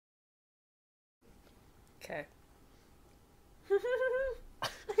Okay.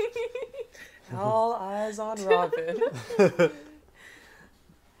 All eyes on Robin.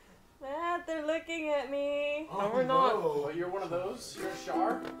 Matt, they're looking at me. Oh, no, we're not. Oh, you're one of those? You're a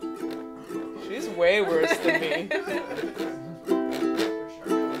shark? She's way worse than me.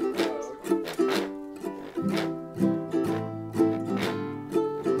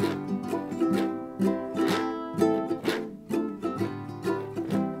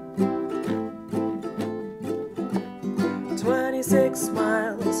 26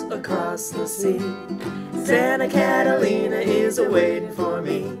 miles across the sea, Santa Catalina is a-waiting for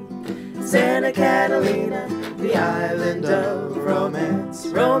me. Santa Catalina, the island of romance.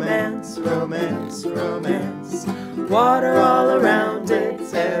 Romance, romance, romance. Water all around,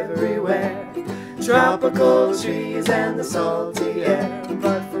 it's everywhere. Tropical trees and the salty air.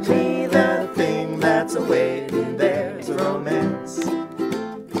 But for me, the thing that's awaiting there's romance.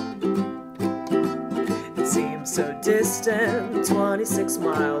 It seems so distant, 26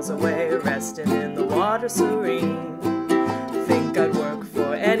 miles away, resting in the water serene. Think I'd work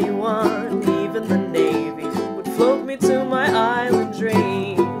for anyone, even the Navy, would float me to my island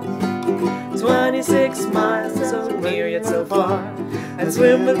dream. 26 miles, so near yet so far. I'd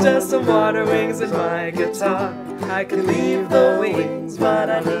swim with just some water wings and my guitar. I could leave the wings, but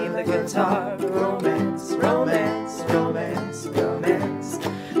I need the guitar. Romance, romance, romance, romance.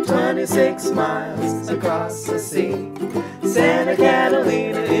 26 miles across the sea, Santa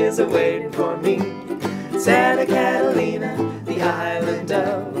Catalina is a-waiting for me. Santa Catalina, the island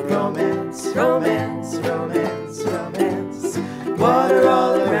of romance. Romance, romance, romance. Water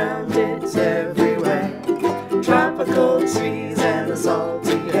all around, it's everywhere. Tropical trees and the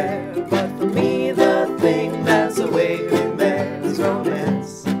salty air. But for me, the thing that's awaiting there is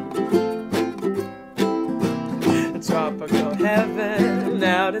romance. Tropical heaven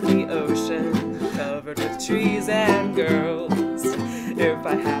out in the ocean, covered with trees and girls. If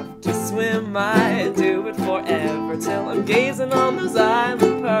I have to swim, I do it forever, till I'm gazing on those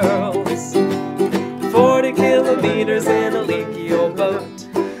island pearls. 40 kilometers in a leaky old boat,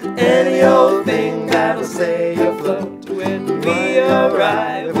 any old thing that'll stay afloat. When we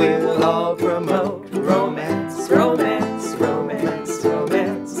arrive, we will all promote romance, romance, romance,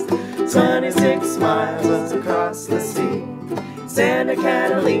 romance. 26 miles across the sea, Santa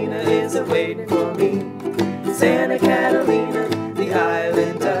Catalina is a-waiting for me. Santa Catalina, the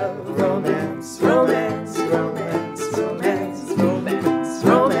island of romance. Romance, romance, romance, romance,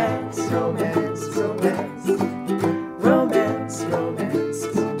 romance, romance, romance. Romance, romance,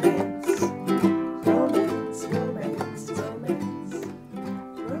 romance. Romance, romance, romance.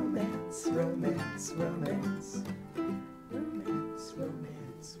 Romance, romance, romance. Romance,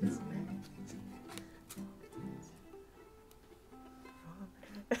 romance, romance.